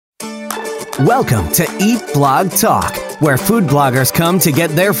Welcome to Eat Blog Talk, where food bloggers come to get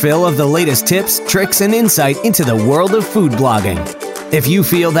their fill of the latest tips, tricks, and insight into the world of food blogging. If you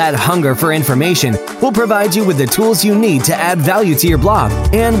feel that hunger for information, we'll provide you with the tools you need to add value to your blog,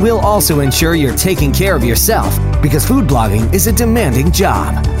 and we'll also ensure you're taking care of yourself, because food blogging is a demanding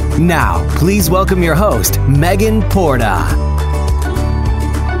job. Now, please welcome your host, Megan Porta.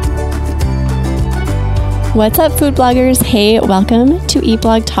 What's up, food bloggers? Hey, welcome to Eat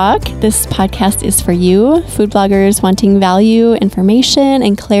Blog Talk. This podcast is for you, food bloggers wanting value, information,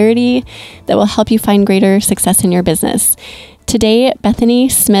 and clarity that will help you find greater success in your business. Today, Bethany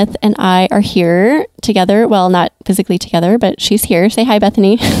Smith and I are here together. Well, not physically together, but she's here. Say hi,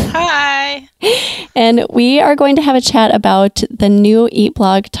 Bethany. Hi. And we are going to have a chat about the new Eat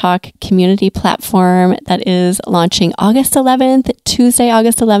Blog Talk community platform that is launching August 11th, Tuesday,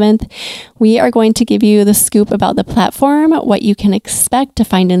 August 11th. We are going to give you the scoop about the platform, what you can expect to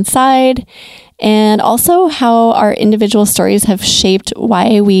find inside, and also how our individual stories have shaped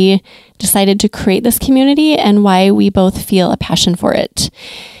why we decided to create this community and why we both feel a passion for it.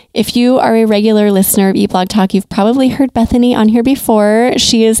 If you are a regular listener of Eat Blog Talk, you've probably heard Bethany on here before.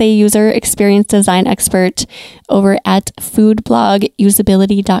 She is a user experience design expert over at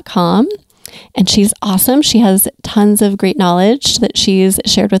foodblogusability.com. And she's awesome. She has tons of great knowledge that she's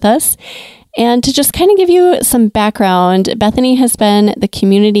shared with us. And to just kind of give you some background, Bethany has been the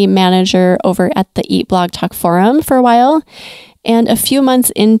community manager over at the Eat Blog Talk forum for a while. And a few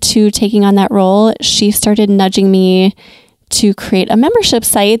months into taking on that role, she started nudging me to create a membership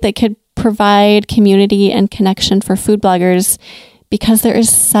site that could provide community and connection for food bloggers, because there is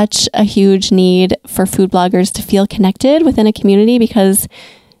such a huge need for food bloggers to feel connected within a community, because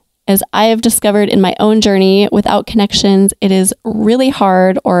as I have discovered in my own journey, without connections, it is really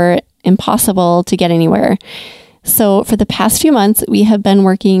hard or impossible to get anywhere. So for the past few months, we have been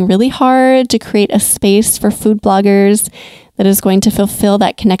working really hard to create a space for food bloggers that is going to fulfill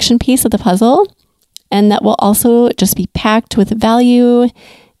that connection piece of the puzzle, and that will also just be packed with value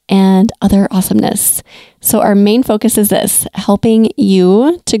and other awesomeness. So our main focus is this: helping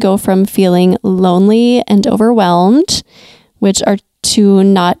you to go from feeling lonely and overwhelmed, which are two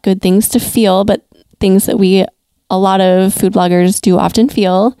not good things to feel, but things that a lot of food bloggers do often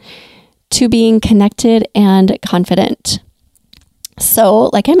feel, to being connected and confident. So,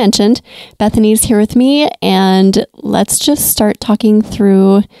 like I mentioned, Bethany's here with me, and let's just start talking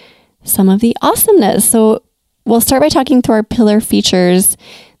through some of the awesomeness. So we'll start by talking through our pillar features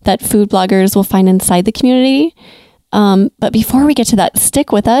that food bloggers will find inside the community. But before we get to that,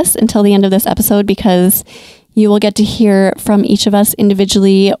 stick with us until the end of this episode, because you will get to hear from each of us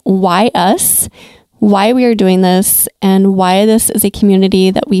individually why we are doing this, and why this is a community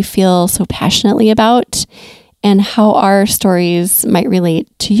that we feel so passionately about, and how our stories might relate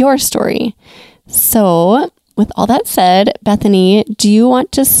to your story. So with all that said, Bethany, do you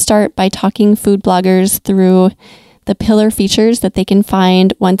want to start by talking food bloggers through the pillar features that they can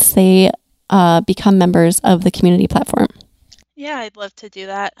find once they become members of the community platform? Yeah, I'd love to do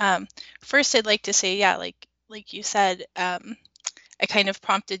that. First, I'd like to say, like you said, I kind of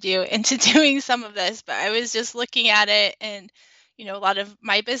prompted you into doing some of this, but I was just looking at it, and a lot of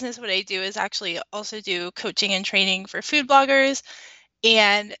my business, what I do is actually also do coaching and training for food bloggers.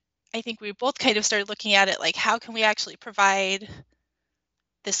 And I think we both kind of started looking at it like, how can we actually provide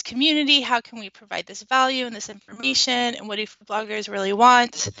this community? How can we provide this value and this information? And what do food bloggers really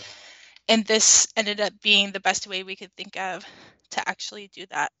want? And this ended up being the best way we could think of to actually do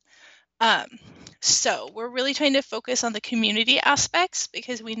that. So we're really trying to focus on the community aspects,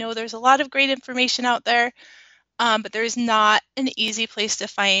 because we know there's a lot of great information out there, but there's not an easy place to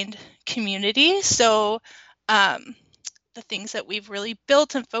find community. So the things that we've really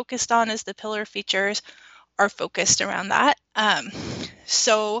built and focused on as the pillar features are focused around that.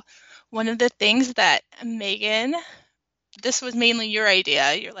 So one of the things that Megan, this was mainly your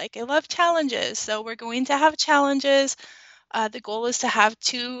idea. You're like, I love challenges. So we're going to have challenges. The goal is to have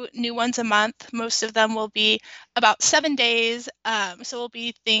 2 new ones a month. Most of them will be about 7 days. So it'll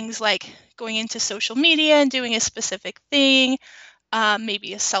be things like going into social media and doing a specific thing,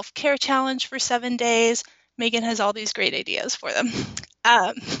 maybe a self-care challenge for 7 days. Megan has all these great ideas for them.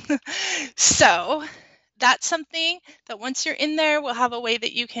 So that's something that once you're in there, we'll have a way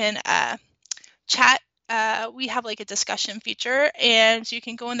that you can chat. We have like a discussion feature, and so you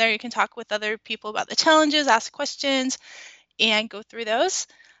can go in there, you can talk with other people about the challenges, ask questions, and go through those.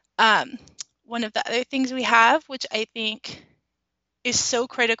 One of the other things we have, which I think is so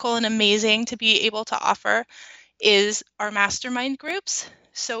critical and amazing to be able to offer, is our mastermind groups.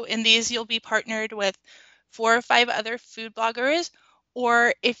 So in these, you'll be partnered with 4 or 5 other food bloggers,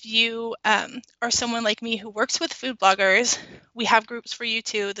 Or if you are someone like me who works with food bloggers, we have groups for you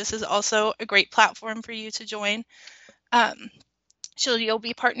too. This is also a great platform for you to join. So you'll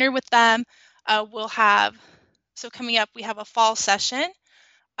be partnered with them. So coming up, we have a fall session.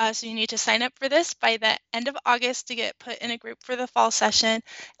 So you need to sign up for this by the end of August to get put in a group for the fall session.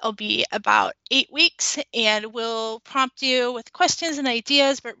 It'll be about 8 weeks, and we'll prompt you with questions and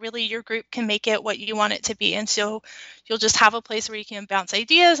ideas, but really your group can make it what you want it to be. And so you'll just have a place where you can bounce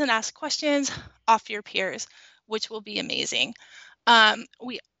ideas and ask questions off your peers, which will be amazing.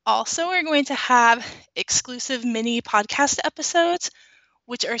 We also are going to have exclusive mini podcast episodes,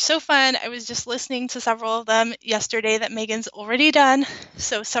 which are so fun. I was just listening to several of them yesterday that Megan's already done.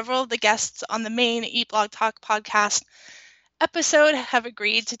 So several of the guests on the main Eat Blog Talk podcast episode have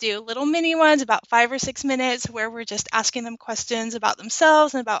agreed to do little mini ones, about 5 or 6 minutes, where we're just asking them questions about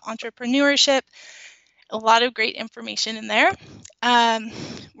themselves and about entrepreneurship. A lot of great information in there.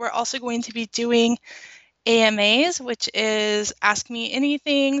 We're also going to be doing AMAs, which is Ask Me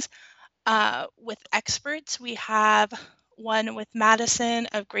Anythings with experts. We have one with Madison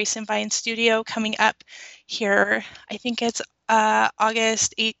of Grace and Vine Studio coming up here. I think it's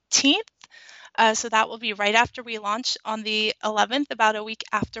August 18th. So that will be right after we launch on the 11th, about a week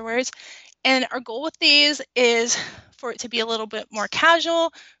afterwards. And our goal with these is for it to be a little bit more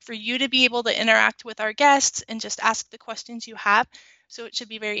casual, for you to be able to interact with our guests and just ask the questions you have. So it should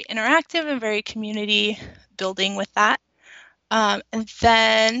be very interactive and very community building with that. And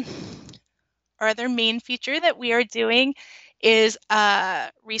then our other main feature that we are doing is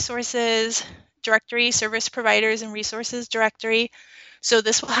resources directory, service providers and resources directory. So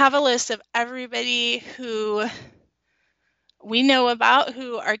this will have a list of everybody who we know about,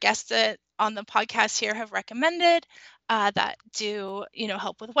 who our guests on the podcast here have recommended, that do,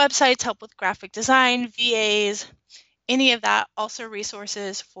 help with websites, help with graphic design, VAs, any of that. Also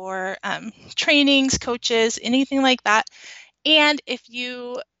resources for trainings, coaches, anything like that. And if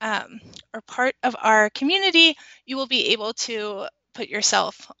you are part of our community, you will be able to put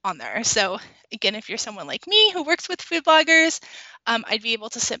yourself on there. So again, if you're someone like me who works with food bloggers, I'd be able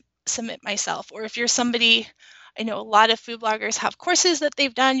to submit myself. Or if you're somebody, I know a lot of food bloggers have courses that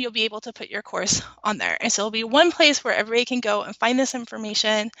they've done, you'll be able to put your course on there. And so it'll be one place where everybody can go and find this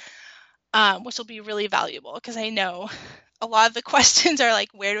information, which will be really valuable, because I know a lot of the questions are like,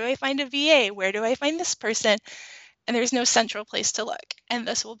 where do I find a VA? Where do I find this person? And there's no central place to look, and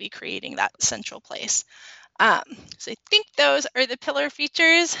this will be creating that central place. So I think those are the pillar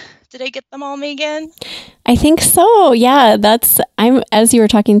features. Did I get them all, Megan? I think so. Yeah, as you were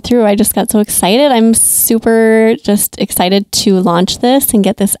talking through, I just got so excited. I'm super just excited to launch this and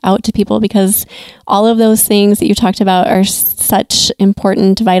get this out to people, because all of those things that you talked about are such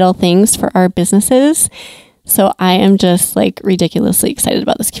important, vital things for our businesses. So I am just ridiculously excited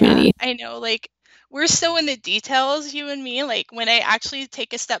about this community. Yeah, I know, we're so in the details, you and me. When I actually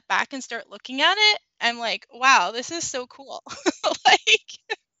take a step back and start looking at it, I'm like, wow, this is so cool. I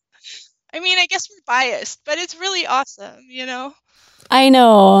guess we're biased, but it's really awesome, I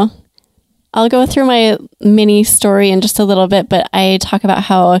know. I'll go through my mini story in just a little bit, but I talk about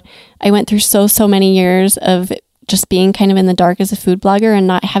how I went through so many years of just being kind of in the dark as a food blogger and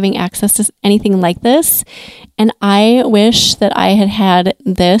not having access to anything like this. And I wish that I had had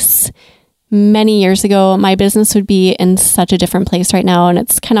this many years ago. My business would be in such a different place right now. And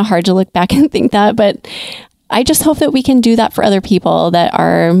it's kind of hard to look back and think that, but I just hope that we can do that for other people that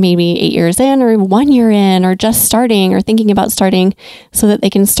are maybe 8 years in or 1 year in or just starting or thinking about starting, so that they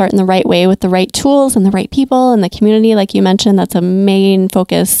can start in the right way with the right tools and the right people and the community. Like you mentioned, that's a main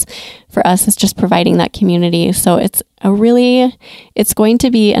focus for us, is just providing that community. So it's going to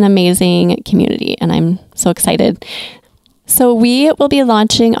be an amazing community, and I'm so excited. So we will be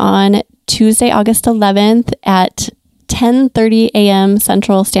launching on Tuesday, August 11th at 10:30 a.m.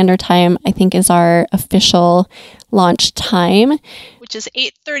 Central Standard Time, I think, is our official launch time. Which is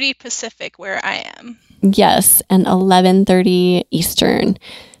 8:30 Pacific where I am. Yes, and 11:30 Eastern.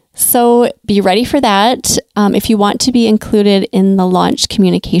 So be ready for that. If you want to be included in the launch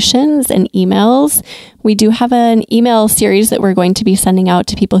communications and emails, we do have an email series that we're going to be sending out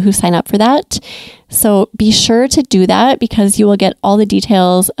to people who sign up for that. So be sure to do that, because you will get all the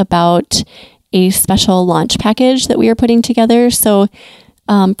details about a special launch package that we are putting together. So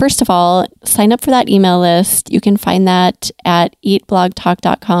first of all, sign up for that email list. You can find that at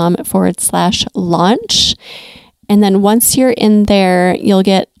eatblogtalk.com/launch. And then once you're in there, you'll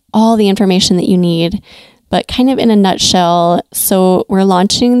get all the information that you need, but kind of in a nutshell. So we're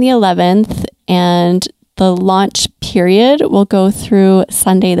launching the 11th, and the launch period will go through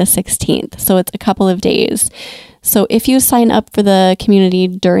Sunday the 16th. So it's a couple of days. So if you sign up for the community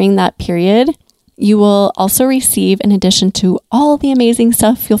during that period, you will also receive, in addition to all the amazing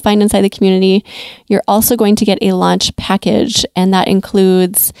stuff you'll find inside the community, you're also going to get a launch package, and that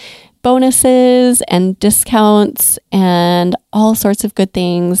includes bonuses and discounts and all sorts of good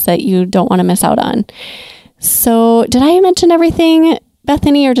things that you don't want to miss out on. So did I mention everything,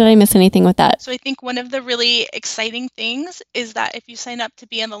 Bethany, or did I miss anything with that? So I think one of the really exciting things is that if you sign up to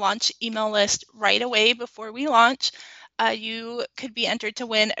be on the launch email list right away before we launch, you could be entered to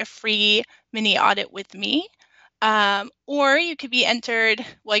win a free mini audit with me. Or you could be entered,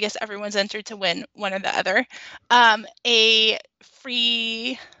 well, I guess everyone's entered to win one or the other, a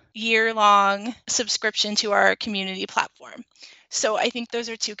free year-long subscription to our community platform. So I think those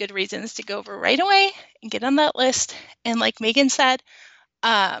are two good reasons to go over right away and get on that list. And like Megan said,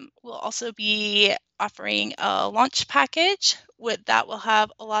 we'll also be offering a launch package that will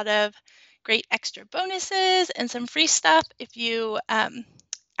have a lot of great extra bonuses and some free stuff if you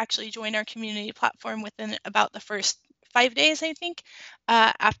actually join our community platform within about the first 5 days, I think,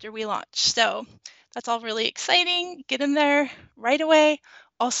 after we launch. So that's all really exciting. Get in there right away.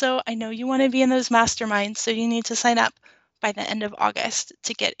 Also, I know you want to be in those masterminds, so you need to sign up by the end of August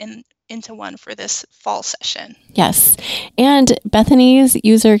to get into one for this fall session. Yes. And Bethany's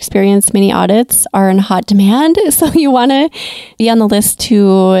user experience mini audits are in hot demand. So you want to be on the list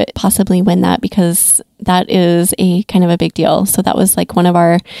to possibly win that, because that is a kind of a big deal. So that was like one of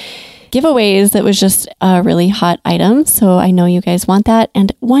our giveaways that was just a really hot item. So I know you guys want that.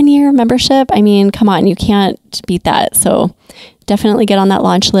 And 1 year membership, I mean, come on, you can't beat that. So definitely get on that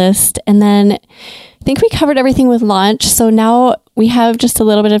launch list. And then I think we covered everything with launch. So now we have just a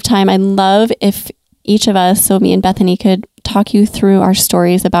little bit of time. I'd love if each of us, so me and Bethany, could talk you through our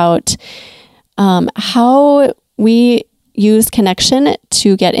stories about how we used connection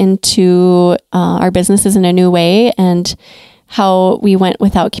to get into our businesses in a new way, and how we went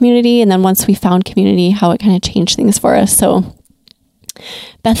without community. And then once we found community, how it kind of changed things for us. So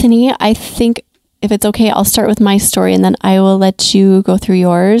Bethany, I think if it's okay, I'll start with my story and then I will let you go through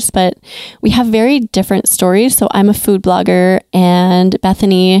yours. But we have very different stories. So I'm a food blogger and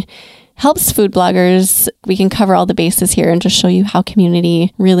Bethany helps food bloggers. We can cover all the bases here and just show you how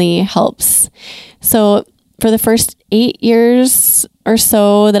community really helps. So for the first 8 years or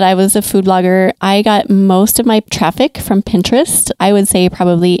so that I was a food blogger, I got most of my traffic from Pinterest. I would say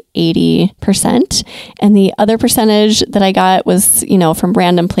probably 80%. And the other percentage that I got was, from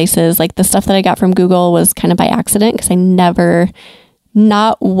random places. Like the stuff that I got from Google was kind of by accident, because I never,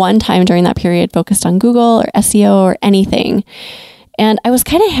 not one time during that period, focused on Google or SEO or anything. And I was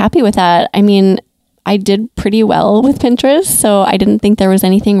kind of happy with that. I mean, I did pretty well with Pinterest, so I didn't think there was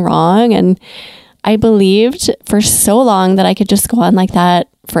anything wrong. And I believed for so long that I could just go on like that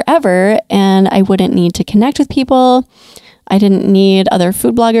forever and I wouldn't need to connect with people. I didn't need other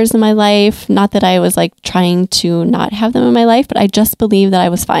food bloggers in my life. Not that I was like trying to not have them in my life, but I just believed that I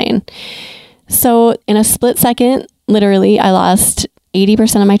was fine. So in a split second, literally, I lost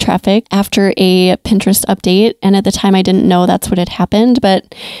 80% of my traffic after a Pinterest update. And at the time, I didn't know that's what had happened,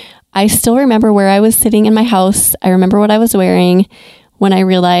 but I still remember where I was sitting in my house. I remember what I was wearing when I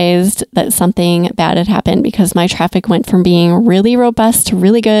realized that something bad had happened, because my traffic went from being really robust to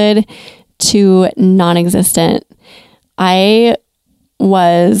really good to non-existent. I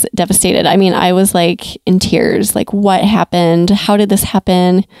was devastated. I mean, I was like in tears, like what happened? How did this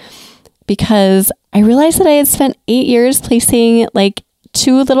happen? Because I realized that I had spent 8 years placing like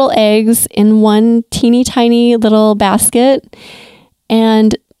 2 little eggs in one teeny tiny little basket,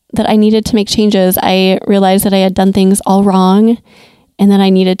 and that I needed to make changes. I realized that I had done things all wrong, and then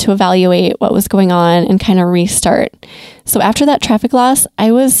I needed to evaluate what was going on and kind of restart. So after that traffic loss,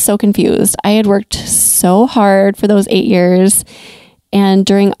 I was so confused. I had worked so hard for those 8 years. And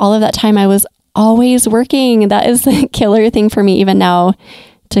during all of that time, I was always working. That is the killer thing for me even now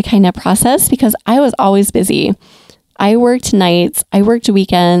to kind of process, because I was always busy. I worked nights. I worked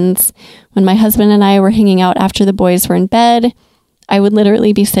weekends. When my husband and I were hanging out after the boys were in bed, I would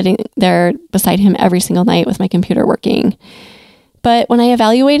literally be sitting there beside him every single night with my computer working. But when I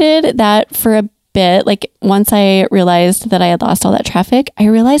evaluated that for a bit, like once I realized that I had lost all that traffic, I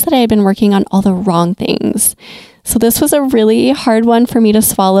realized that I had been working on all the wrong things. So this was a really hard one for me to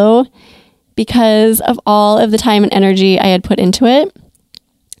swallow because of all of the time and energy I had put into it.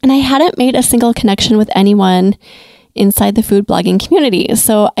 And I hadn't made a single connection with anyone inside the food blogging community.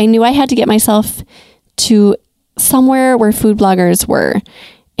 So I knew I had to get myself to somewhere where food bloggers were.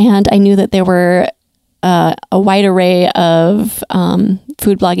 And I knew that there were a wide array of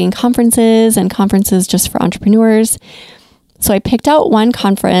food blogging conferences and conferences just for entrepreneurs. So I picked out one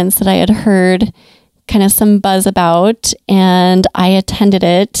conference that I had heard kind of some buzz about, and I attended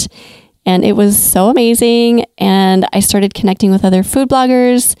it, and it was so amazing. And I started connecting with other food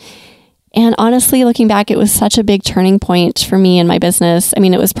bloggers. And honestly, looking back, it was such a big turning point for me in my business. I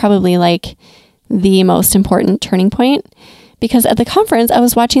mean, it was probably like the most important turning point, because at the conference, I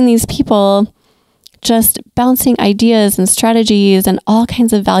was watching these people just bouncing ideas and strategies and all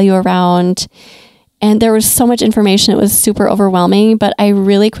kinds of value around. And there was so much information. It was super overwhelming, but I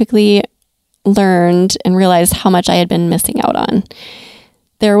really quickly learned and realized how much I had been missing out on.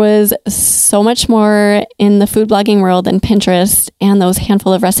 There was so much more in the food blogging world than Pinterest and those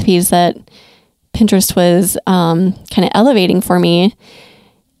handful of recipes that Pinterest was kind of elevating for me.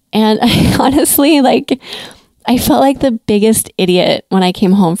 And I honestly, I felt like the biggest idiot when I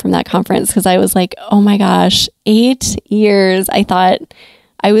came home from that conference, because I was like, oh my gosh, 8 years. I thought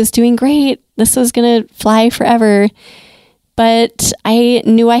I was doing great. This was going to fly forever. But I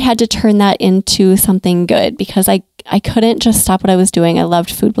knew I had to turn that into something good, because I couldn't just stop what I was doing. I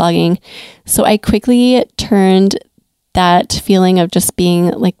loved food blogging. So I quickly turned that feeling of just being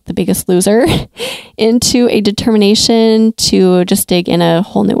like the biggest loser into a determination to just dig in a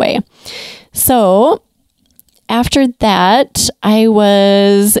whole new way. So after that, I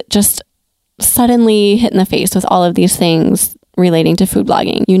was just suddenly hit in the face with all of these things relating to food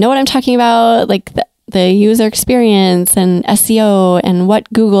blogging. You know what I'm talking about? Like the user experience and SEO and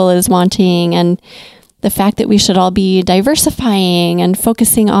what Google is wanting, and the fact that we should all be diversifying and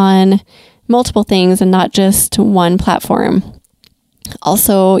focusing on multiple things and not just one platform.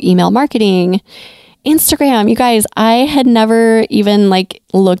 Also, email marketing, Instagram. You guys, I had never even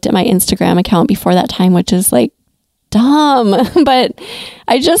looked at my Instagram account before that time, which is dumb. But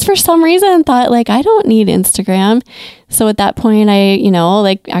I just, for some reason, thought I don't need Instagram. So at that point, I,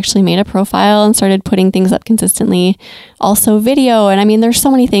 actually made a profile and started putting things up consistently. Also video. And I mean, there's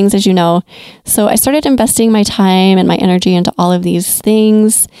so many things, as you know. So I started investing my time and my energy into all of these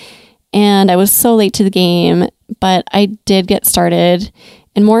things. And I was so late to the game, but I did get started.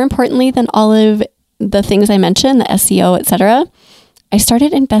 And more importantly than all of the things I mentioned, the SEO, etc., I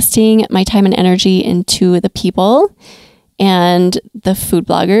started investing my time and energy into the people and the food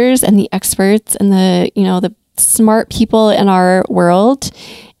bloggers and the experts and the smart people in our world.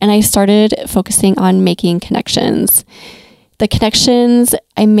 And I started focusing on making connections. The connections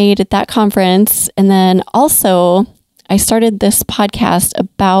I made at that conference. And then also I started this podcast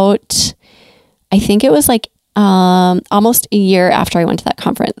about, I think it was almost a year after I went to that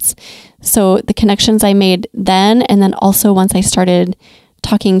conference. So the connections I made then, and then also once I started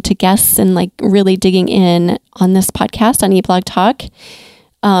talking to guests and really digging in on this podcast on eBlog Talk,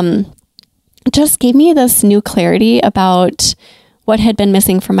 just gave me this new clarity about what had been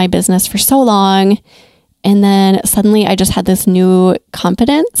missing from my business for so long. And then suddenly I just had this new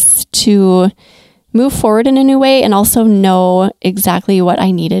confidence to move forward in a new way, and also know exactly what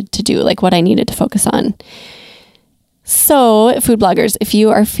I needed to do, what I needed to focus on. So, food bloggers, if you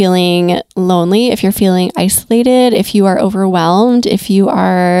are feeling lonely, if you're feeling isolated, if you are overwhelmed, if you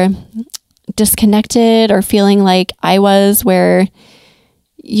are disconnected or feeling like I was, where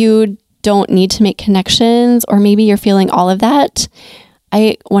you don't need to make connections, or maybe you're feeling all of that,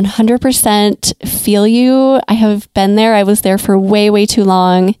 I 100% feel you. I have been there. I was there for way, way too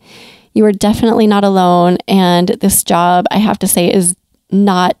long. You are definitely not alone. And this job, I have to say, is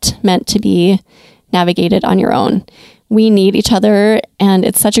not meant to be navigated on your own. We need each other, and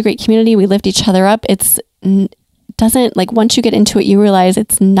it's such a great community. We lift each other up. Once you get into it, you realize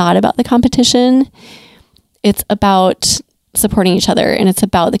it's not about the competition. It's about supporting each other, and it's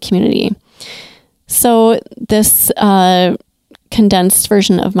about the community. So this condensed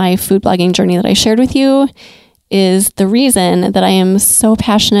version of my food blogging journey that I shared with you is the reason that I am so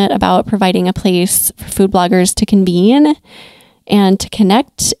passionate about providing a place for food bloggers to convene and to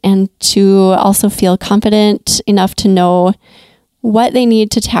connect, and to also feel confident enough to know what they need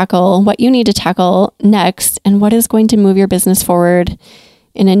to tackle, what you need to tackle next, and what is going to move your business forward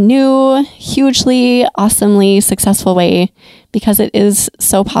in a new, hugely, awesomely successful way, because it is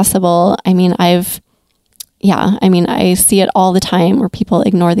so possible. I mean, I see it all the time where people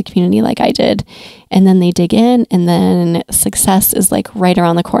ignore the community like I did, and then they dig in, and then success is right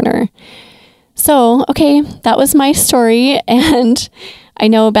around the corner. So, okay, that was my story. And I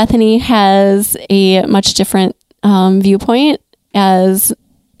know Bethany has a much different viewpoint, as,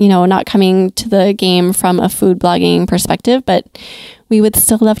 not coming to the game from a food blogging perspective, but we would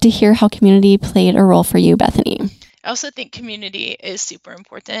still love to hear how community played a role for you, Bethany. I also think community is super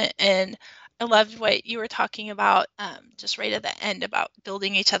important. And I loved what you were talking about just right at the end about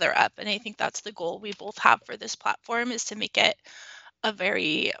building each other up. And I think that's the goal we both have for this platform, is to make it a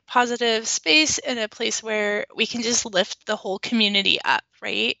very positive space and a place where we can just lift the whole community up,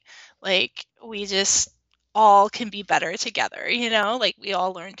 right? Like we just all can be better together, like we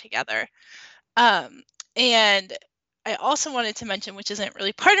all learn together. And I also wanted to mention, which isn't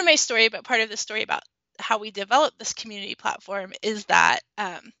really part of my story, but part of the story about how we developed this community platform is that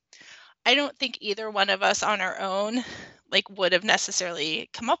I don't think either one of us on our own would have necessarily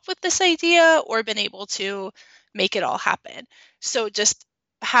come up with this idea or been able to make it all happen. So just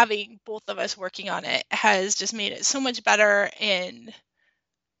having both of us working on it has just made it so much better. And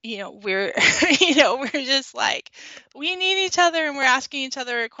we're we're just we need each other, and we're asking each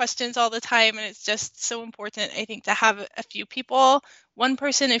other questions all the time, and it's just so important, I think, to have a few people, one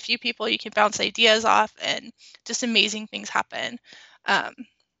person, a few people you can bounce ideas off, and just amazing things happen. And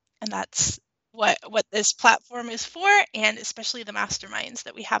that's what this platform is for, and especially the masterminds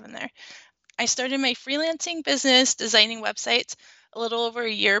that we have in there. I started my freelancing business designing websites a little over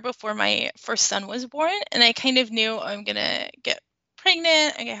a year before my first son was born, and I kind of knew I'm gonna get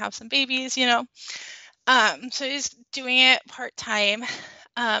pregnant, I'm gonna have some babies, So I was doing it part-time.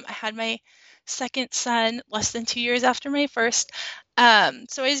 I had my second son less than 2 years after my first.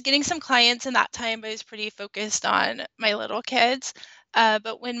 So I was getting some clients in that time, but I was pretty focused on my little kids.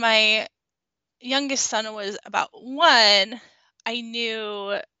 But when my youngest son was about 1, I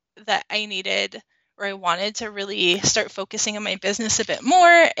knew that I needed, or I wanted to really start focusing on my business a bit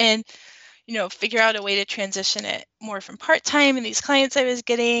more and, figure out a way to transition it more from part-time and these clients I was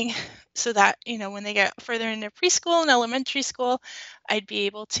getting, so that, when they get further into preschool and elementary school, I'd be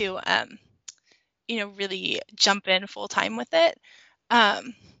able to, really jump in full-time with it.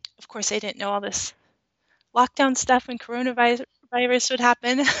 Of course, I didn't know all this lockdown stuff and coronavirus would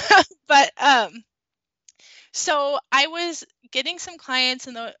happen. But so I was getting some clients,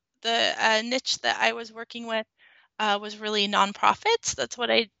 and the niche that I was working with was really nonprofits. That's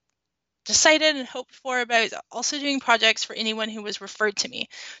what I decided and hoped for, but I was also doing projects for anyone who was referred to me.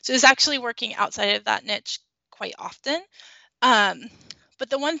 So I was actually working outside of that niche quite often. But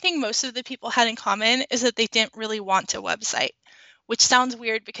the one thing most of the people had in common is that they didn't really want a website, which sounds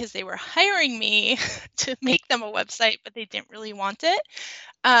weird because they were hiring me to make them a website, but they didn't really want it.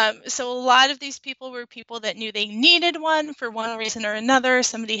 So a lot of these people were people that knew they needed one for one reason or another.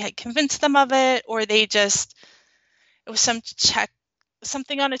 Somebody had convinced them of it, or it was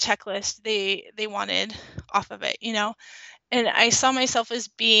something on a checklist they wanted off of it, And I saw myself as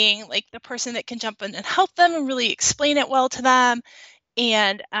being the person that can jump in and help them and really explain it well to them,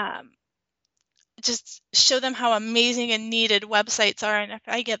 and just show them how amazing and needed websites are. And if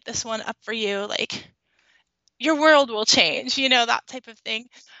I get this one up for you, your world will change, that type of thing.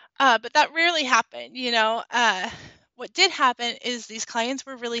 But that rarely happened, What did happen is these clients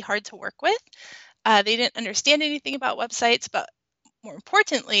were really hard to work with. They didn't understand anything about websites, but more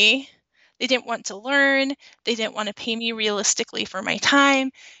importantly, they didn't want to learn. They didn't want to pay me realistically for my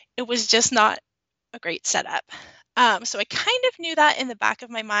time. It was just not a great setup. So I kind of knew that in the back of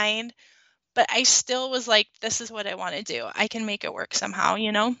my mind, but I still was like, this is what I want to do. I can make it work somehow,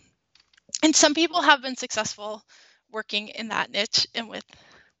 And some people have been successful working in that niche and with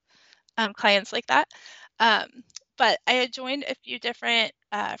clients like that. But I had joined a few different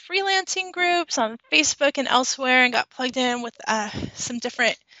freelancing groups on Facebook and elsewhere, and got plugged in with some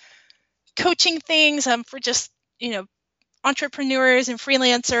different coaching things for just, entrepreneurs and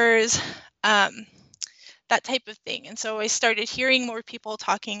freelancers, that type of thing. And so I started hearing more people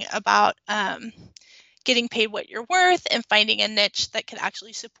talking about getting paid what you're worth and finding a niche that could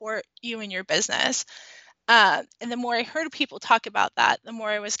actually support you and your business. And the more I heard people talk about that, the more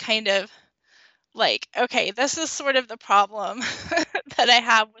I was kind of like, okay, this is sort of the problem that I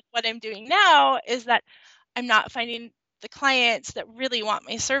have with what I'm doing now, is that I'm not finding the clients that really want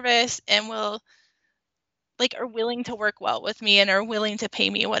my service and are willing to work well with me and are willing to pay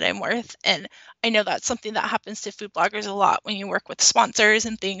me what I'm worth. And I know that's something that happens to food bloggers a lot when you work with sponsors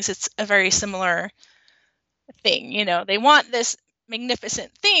and things. It's a very similar thing. They want this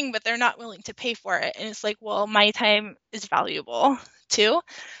magnificent thing, but they're not willing to pay for it. And it's like, well, my time is valuable too.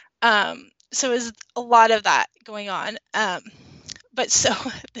 So there's a lot of that going on. But so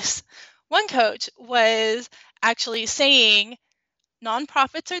this one coach was actually saying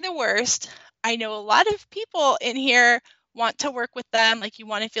nonprofits are the worst. I know a lot of people in here want to work with them. You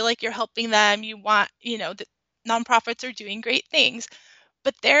want to feel like you're helping them. You want, the nonprofits are doing great things,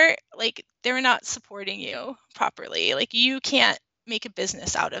 but they're not supporting you properly. You can't make a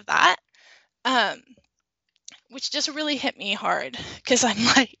business out of that. Which just really hit me hard, because I'm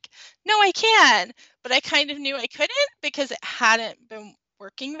like, no, I can, but I kind of knew I couldn't because it hadn't been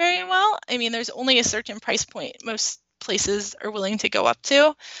working very well. I mean, there's only a certain price point most places are willing to go up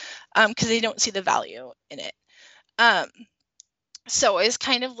to, because they don't see the value in it. So I was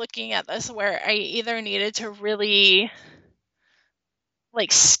kind of looking at this where I either needed to really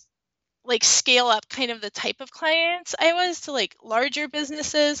like scale up kind of the type of clients I was to like larger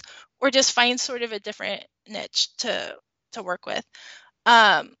businesses, or just find sort of a different niche to work with.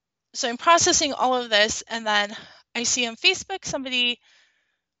 So I'm processing all of this, and then I see on Facebook somebody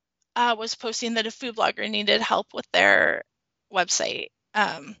was posting that a food blogger needed help with their website.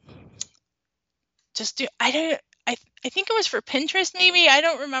 I think it was for Pinterest, maybe. I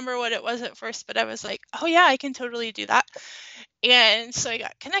don't remember what it was at first, but I was like, oh yeah, I can totally do that. And so I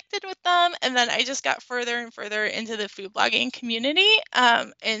got connected with them, and then I just got further and further into the food blogging community.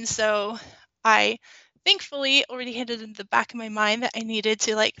 And so I thankfully already had it in the back of my mind that I needed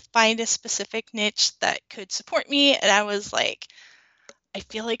to like find a specific niche that could support me. And I was like, I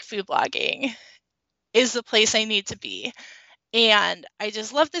feel like food blogging is the place I need to be. And I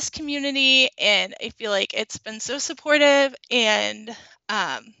just love this community, and I feel like it's been so supportive, and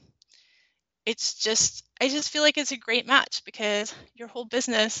I just feel like it's a great match, because your whole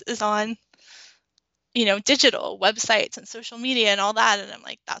business is on, digital websites and social media and all that. And I'm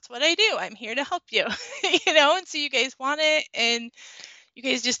like, that's what I do. I'm here to help you, and so you guys want it, and you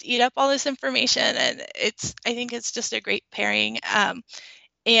guys just eat up all this information, and I think it's just a great pairing.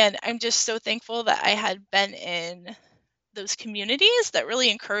 And I'm just so thankful that I had been in those communities that really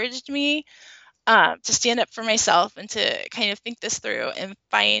encouraged me to stand up for myself and to kind of think this through and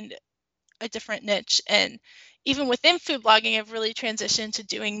find a different niche. And even within food blogging, I've really transitioned to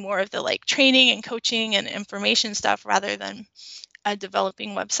doing more of the like training and coaching and information stuff rather than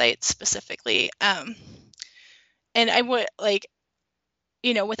developing websites specifically. And I would like,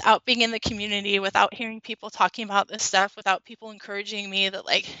 without being in the community, without hearing people talking about this stuff, without people encouraging me that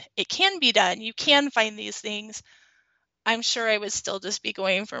like it can be done, you can find these things, I'm sure I would still just be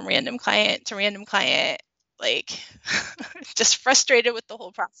going from random client to random client, like just frustrated with the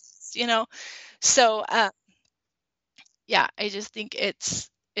whole process, So, yeah, I just think it's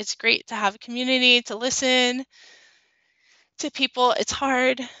great to have a community, to listen to people. It's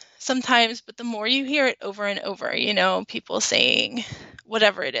hard sometimes, but the more you hear it over and over, people saying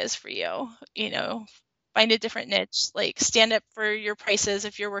whatever it is for you, find a different niche, like stand up for your prices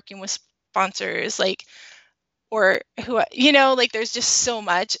if you're working with sponsors, like, or who, like there's just so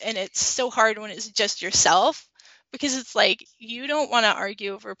much, and it's so hard when it's just yourself, because it's like you don't want to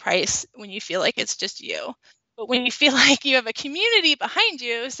argue over price when you feel like it's just you. But when you feel like you have a community behind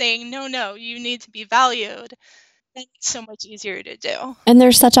you saying, no, you need to be valued, then it's so much easier to do. And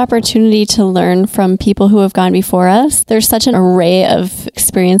there's such opportunity to learn from people who have gone before us. There's such an array of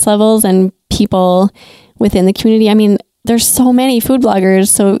experience levels and people within the community. I mean, there's so many food bloggers.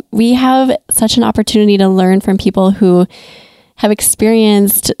 So we have such an opportunity to learn from people who have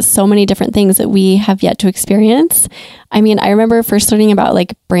experienced so many different things that we have yet to experience. I mean, I remember first learning about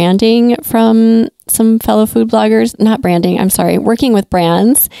like branding from some fellow food bloggers, working with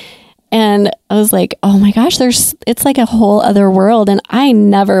brands. And I was like, oh my gosh, it's like a whole other world. And I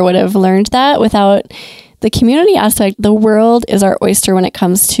never would have learned that without the community aspect. The world is our oyster when it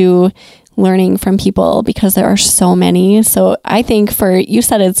comes to learning from people, because there are so many. So I think you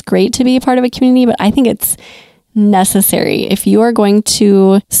said it's great to be a part of a community, but I think it's necessary if you are going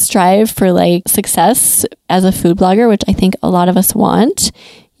to strive for like success as a food blogger, which I think a lot of us want.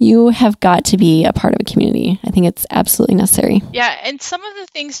 You have got to be a part of a community. I think it's absolutely necessary. Yeah, and some of the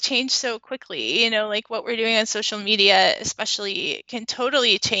things change so quickly, like what we're doing on social media especially can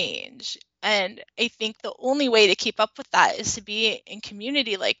totally change. And I think the only way to keep up with that is to be in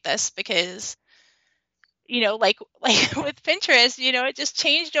community like this, because, like with Pinterest, it just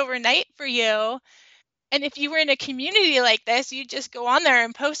changed overnight for you. And if you were in a community like this, you'd just go on there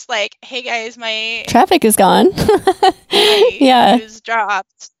and post like, hey guys, my traffic is gone. Yeah. News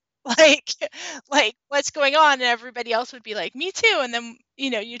dropped. Like what's going on? And everybody else would be like, me too. And then,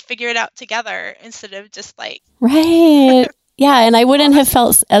 you'd figure it out together instead of just like. Right. Yeah. And I wouldn't have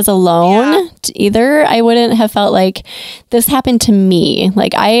felt as alone either. I wouldn't have felt like this happened to me.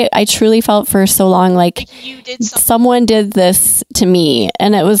 Like I truly felt for so long like you did someone did this to me.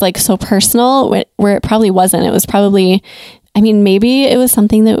 And it was like so personal where it probably wasn't. It was probably, maybe it was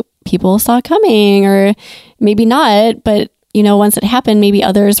something that people saw coming, or maybe not. But, once it happened, maybe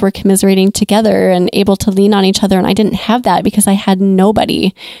others were commiserating together and able to lean on each other. And I didn't have that because I had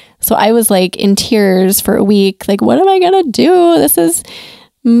nobody. So I was like in tears for a week. Like, what am I going to do? This is,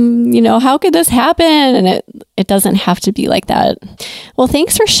 how could this happen? And it doesn't have to be like that. Well,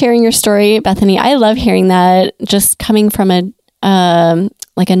 thanks for sharing your story, Bethany. I love hearing that, just coming from a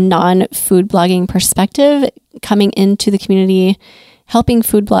like a non-food blogging perspective coming into the community, helping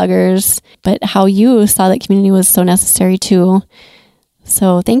food bloggers, but how you saw that community was so necessary too.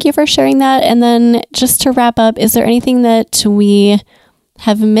 So thank you for sharing that. And then just to wrap up, is there anything that we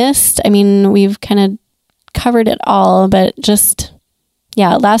have missed? I mean, we've kind of covered it all, but just,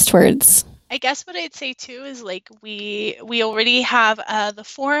 last words. I guess what I'd say too is like we already have the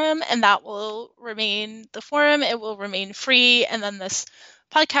forum, and that will remain the forum. It will remain free, and then this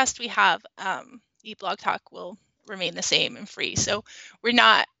podcast we have, Eat Blog Talk, will remain the same and free. So we're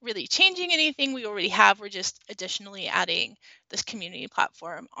not really changing anything we already have. We're just additionally adding this community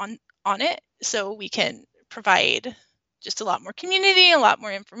platform on it, so we can provide just a lot more community, a lot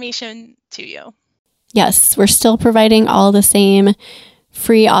more information to you. Yes, we're still providing all the same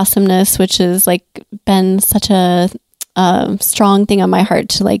free awesomeness, which has like been such a strong thing on my heart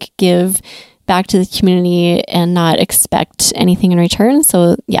to like give back to the community and not expect anything in return.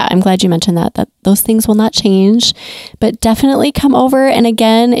 So I'm glad you mentioned that those things will not change, but definitely come over. And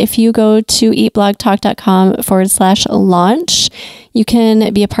again, if you go to eatblogtalk.com/launch, you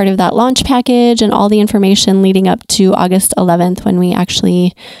can be a part of that launch package and all the information leading up to August 11th when we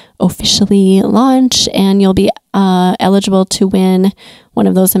actually officially launch, and you'll be eligible to win one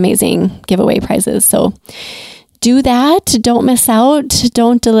of those amazing giveaway prizes. So do that. Don't miss out.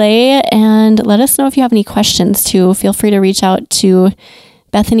 Don't delay. And let us know if you have any questions too. Feel free to reach out to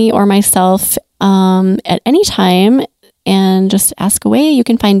Bethany or myself at any time and just ask away. You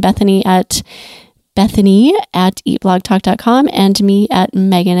can find Bethany at eatblogtalk.com and me at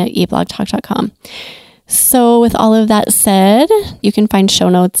Megan at eatblogtalk.com. So with all of that said, you can find show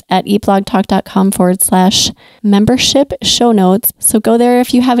notes at eatblogtalk.com/membership show notes. So go there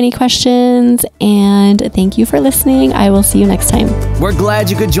if you have any questions, and thank you for listening. I will see you next time. We're glad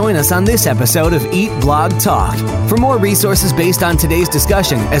you could join us on this episode of Eat Blog Talk. For more resources based on today's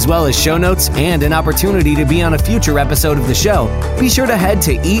discussion, as well as show notes and an opportunity to be on a future episode of the show, be sure to head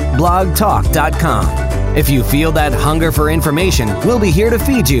to eatblogtalk.com. If you feel that hunger for information, we'll be here to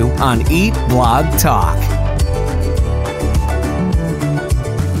feed you on Eat Blog Talk.